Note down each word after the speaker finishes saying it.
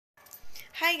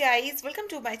Hi guys, welcome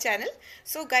to my channel.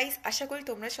 So guys, আশা করি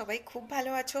তোমরা সবাই খুব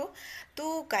ভালো আছো। তো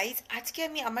গাইজ, আজকে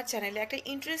আমি আমার চ্যানেলে একটা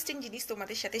ইন্টারেস্টিং জিনিস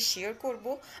তোমাদের সাথে শেয়ার করব।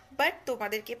 বাট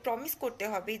তোমাদেরকে প্রমিস করতে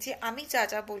হবে যে আমি যা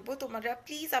যা বলবো তোমরা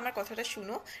প্লিজ আমার কথাটা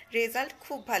শুনো, রেজাল্ট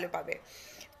খুব ভালো পাবে।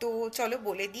 তো চলো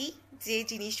বলে দিই যে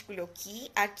জিনিসগুলো কি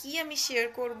আর কি আমি শেয়ার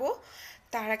করব।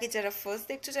 তার আগে যারা ফার্স্ট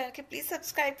দেখছো চ্যানেলকে প্লিজ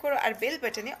সাবস্ক্রাইব করো আর বেল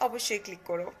বাটনে অবশ্যই ক্লিক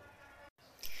করো।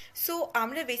 সো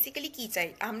আমরা বেসিক্যালি কি চাই,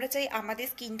 আমরা চাই আমাদের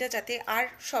স্কিনটা যাতে আর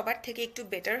সবার থেকে একটু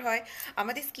বেটার হয়,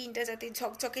 আমাদের স্কিনটা যাতে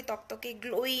ঝকঝকে তকতকে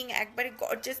গ্লোয়িং একবারে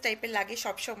গর্জাস টাইপের লাগে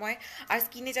সব সময়। আর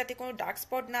স্কিনে যাতে কোনো ডার্ক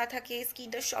স্পট না থাকে,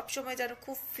 স্কিনটা সবসময় যেন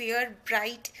খুব ফেয়ার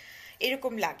ব্রাইট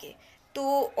এরকম লাগে। তো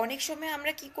অনেক সময়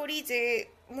আমরা কি করি যে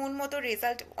মন মতো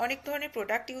রেজাল্ট, অনেক ধরনের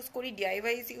প্রোডাক্ট ইউজ করি,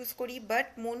 ডিআইওয়াইজ ইউজ করি, বাট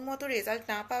মন মতো রেজাল্ট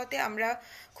না পাওয়াতে আমরা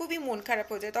খুবই মন খারাপ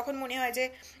হয়ে যায়। তখন মনে হয় যে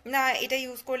না, এটা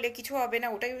ইউজ করলে কিছু হবে না,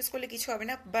 ওটা ইউজ করলে কিছু হবে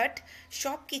না। বাট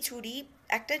সব কিছুরই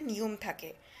একটা নিয়ম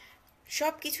থাকে,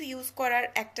 সব কিছু ইউজ করার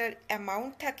একটা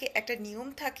অ্যামাউন্ট থাকে, একটা নিয়ম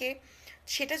থাকে।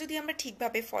 সেটা যদি আমরা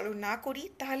ঠিকভাবে ফলো না করি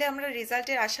তাহলে আমরা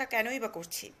রেজাল্টের আশা কেনই বা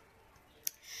করছি।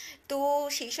 তো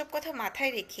সেই সব কথা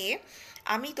মাথায় রেখে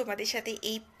আমি তোমাদের সাথে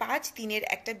এই 5 দিনের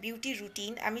একটা বিউটি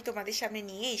রুটিন আমি তোমাদের সামনে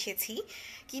নিয়ে এসেছি।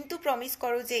 কিন্তু প্রমিস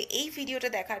করো যে এই ভিডিওটা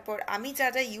দেখার পর আমি যা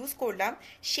যা ইউজ করলাম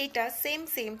সেটা সেম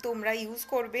সেম তোমরা ইউজ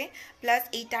করবে। প্লাস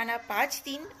এই টানা 5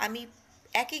 দিন আমি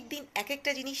এক এক দিন এক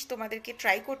একটা জিনিস তোমাদেরকে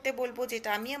ট্রাই করতে বলবো, যেটা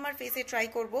আমি আমার ফেসে ট্রাই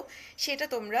করব সেটা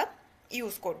তোমরা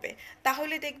ইউজ করবে।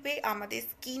 তাহলে দেখবে আমাদের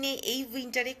স্কিনে এই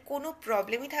উইন্টারে কোনো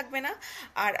প্রবলেমই থাকবে না।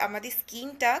 আর আমাদের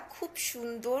স্কিনটা খুব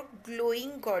সুন্দর গ্লোয়িং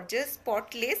গর্জাস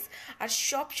স্পটলেস আর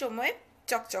সব সময়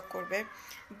চকচক করবে।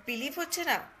 বিলিভ হচ্ছে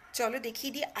না? চলো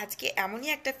দেখিয়ে দিই আজকে এমনই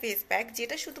একটা ফেস প্যাক,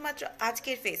 যেটা শুধুমাত্র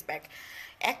আজকের ফেস প্যাক।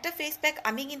 একটা ফেস প্যাক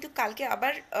আমি কিন্তু কালকে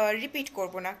আবার রিপিট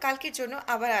করব না, কালকের জন্য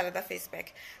আবার আলাদা ফেস প্যাক।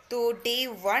 তো ডে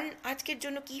 1 আজকের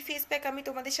জন্য কি ফেস প্যাক আমি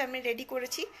তোমাদের সামনে রেডি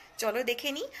করেছি চলো দেখে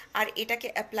নিই। আর এটাকে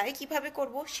অ্যাপ্লাই কিভাবে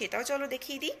করব সেটাও চলো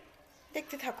দেখিয়ে দিই,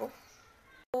 দেখতে থাকো।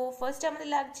 তো ফার্স্ট আমাদের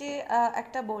লাগছে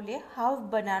একটা বলে হাফ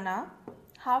বানানা,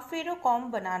 হাফেরও কম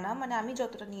বানানা, মানে আমি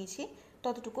যতটা নিয়েছি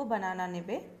ততটুকু বানানা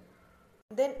নেবে।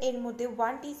 দেন এর মধ্যে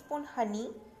 1 টিস্পুন হানি,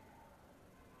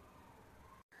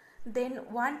 দেন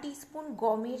 1 টিস্পুন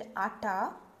গমের আটা,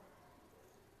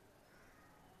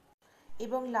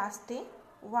 এবং লাস্টে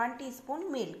 1 টিস্পুন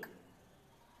মিল্ক।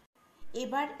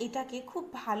 এবার এটাকে খুব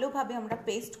ভালোভাবে আমরা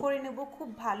পেস্ট করে নেব, খুব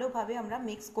ভালোভাবে আমরা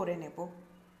মিক্স করে নেব।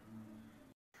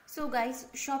 সো গাইস,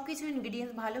 সব কিছু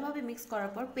ইনগ্রিডিয়েন্টস ভালোভাবে মিক্স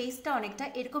করার পর পেস্টটা অনেকটা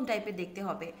এরকম টাইপের দেখতে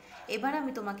হবে। এবার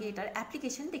আমি তোমাকে এটার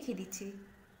অ্যাপ্লিকেশন দেখিয়ে দিচ্ছি।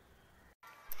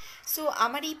 সো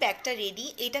আমার এই প্যাকটা রেডি,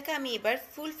 এটাকে আমি এবার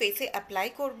ফুল ফেসে অ্যাপ্লাই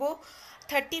করব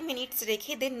 30 মিনিটস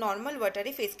রেখে। দেন নর্মাল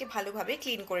ওয়াটারে ফেসকে ভালোভাবে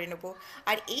ক্লিন করে নেব।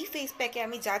 আর এই ফেস প্যাকে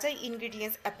আমি যা যা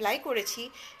ইনগ্রিডিয়েন্টস অ্যাপ্লাই করেছি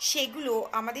সেগুলো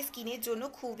আমাদের স্কিনের জন্য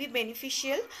খুবই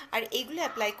বেনিফিশিয়াল। আর এগুলো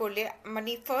অ্যাপ্লাই করলে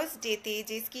মানে ফার্স্ট ডেতে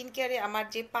যে স্কিন কেয়ারে আমার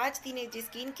যে 5 দিনের যে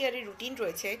স্কিন কেয়ারের রুটিন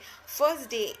রয়েছে, ফার্স্ট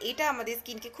ডে এটা আমাদের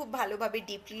স্কিনকে খুব ভালোভাবে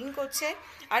ডিপ ক্লিন করছে।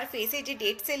 আর ফেসে যে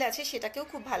ডেড সেল আছে সেটাকেও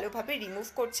খুব ভালোভাবে রিমুভ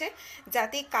করছে,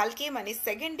 যাতে কালকে মানে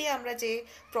সেকেন্ড ডে আমরা যে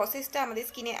প্রসেসটা আমাদের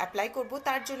স্কিনে অ্যাপ্লাই করব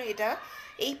তার জন্য এটা,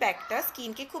 এই প্যাকটা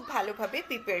স্কিনকে খুব ভালোভাবে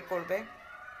প্রিপেয়ার করবে।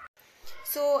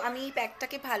 সো আমি এই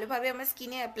প্যাকটাকে ভালোভাবে আমার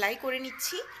স্কিনে অ্যাপ্লাই করে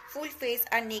নিচ্ছি, ফুল ফেস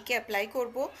আর নেকে অ্যাপ্লাই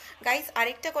করব। গাইস,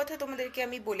 আরেকটা কথা তোমাদেরকে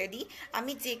আমি বলে দিই,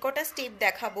 আমি যে কটা স্টেপ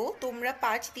দেখাবো তোমরা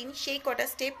 5 দিন সেই কটা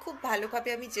স্টেপ খুব ভালোভাবে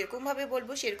আমি যেরকমভাবে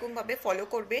বলবো সেরকমভাবে ফলো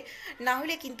করবে। না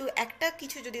হলে কিন্তু একটা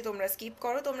কিছু যদি তোমরা স্কিপ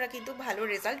করো তোমরা কিন্তু ভালো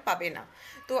রেজাল্ট পাবে না।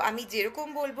 তো আমি যেরকম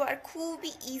বলবো আর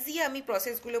খুবই ইজি আমি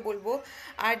প্রসেসগুলো বলবো।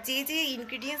 আর যে যে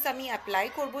ইনগ্রিডিয়েন্টস আমি অ্যাপ্লাই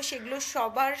করব সেগুলো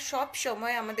সবার সব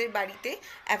সময় আমাদের বাড়িতে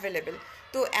অ্যাভেলেবেল।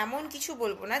 তো এমন কিছু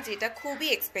বলবো না যেটা খুবই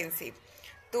এক্সপেন্সিভ।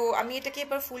 তো আমি এটাকে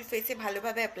এবার ফুল ফেসে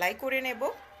ভালোভাবে অ্যাপ্লাই করে নেব।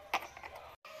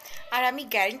 আর আমি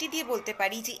গ্যারেন্টি দিয়ে বলতে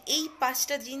পারি যে এই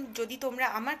 5টা দিন যদি তোমরা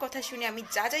আমার কথা শুনে আমি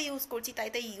যা যা ইউজ করছি তাই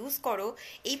তাই ইউজ করো,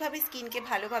 এইভাবে স্কিনকে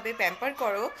ভালোভাবে প্যাম্পার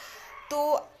করো, তো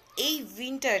এই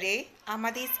উইন্টারে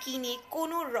আমাদের স্কিনে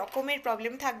কোনো রকমের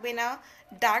প্রবলেম থাকবে না।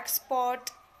 ডার্ক স্পট,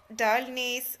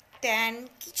 ডালনেস, ট্যান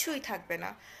কিছুই থাকবে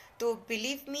না। তো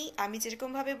বিলিভ মি, আমি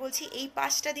যেরকমভাবে বলছি এই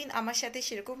 5টা দিন আমার সাথে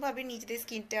সেরকমভাবে নিজেদের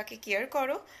স্কিনটাকে কেয়ার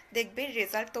করো, দেখবে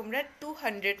রেজাল্ট তোমরা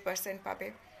 200% পাবে।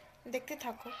 দেখতে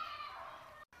থাকো।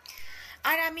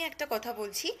 আর আমি একটা কথা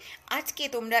বলছি, আজকে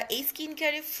তোমরা এই স্কিন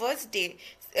কেয়ারের ফার্স্ট ডে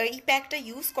এই প্যাকটা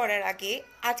ইউজ করার আগে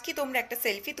আজকে তোমরা একটা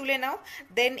সেলফি তুলে নাও।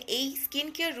 দেন এই স্কিন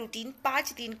কেয়ার রুটিন 5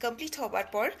 দিন কমপ্লিট হওয়ার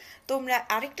পর তোমরা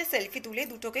আরেকটা সেলফি তুলে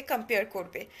দুটোকে কম্পেয়ার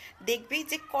করবে, দেখবে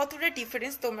যে কতটা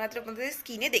ডিফারেন্স তোমরা তোমাদের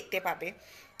স্কিনে দেখতে পাবে।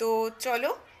 তো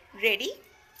চলো, রেডি?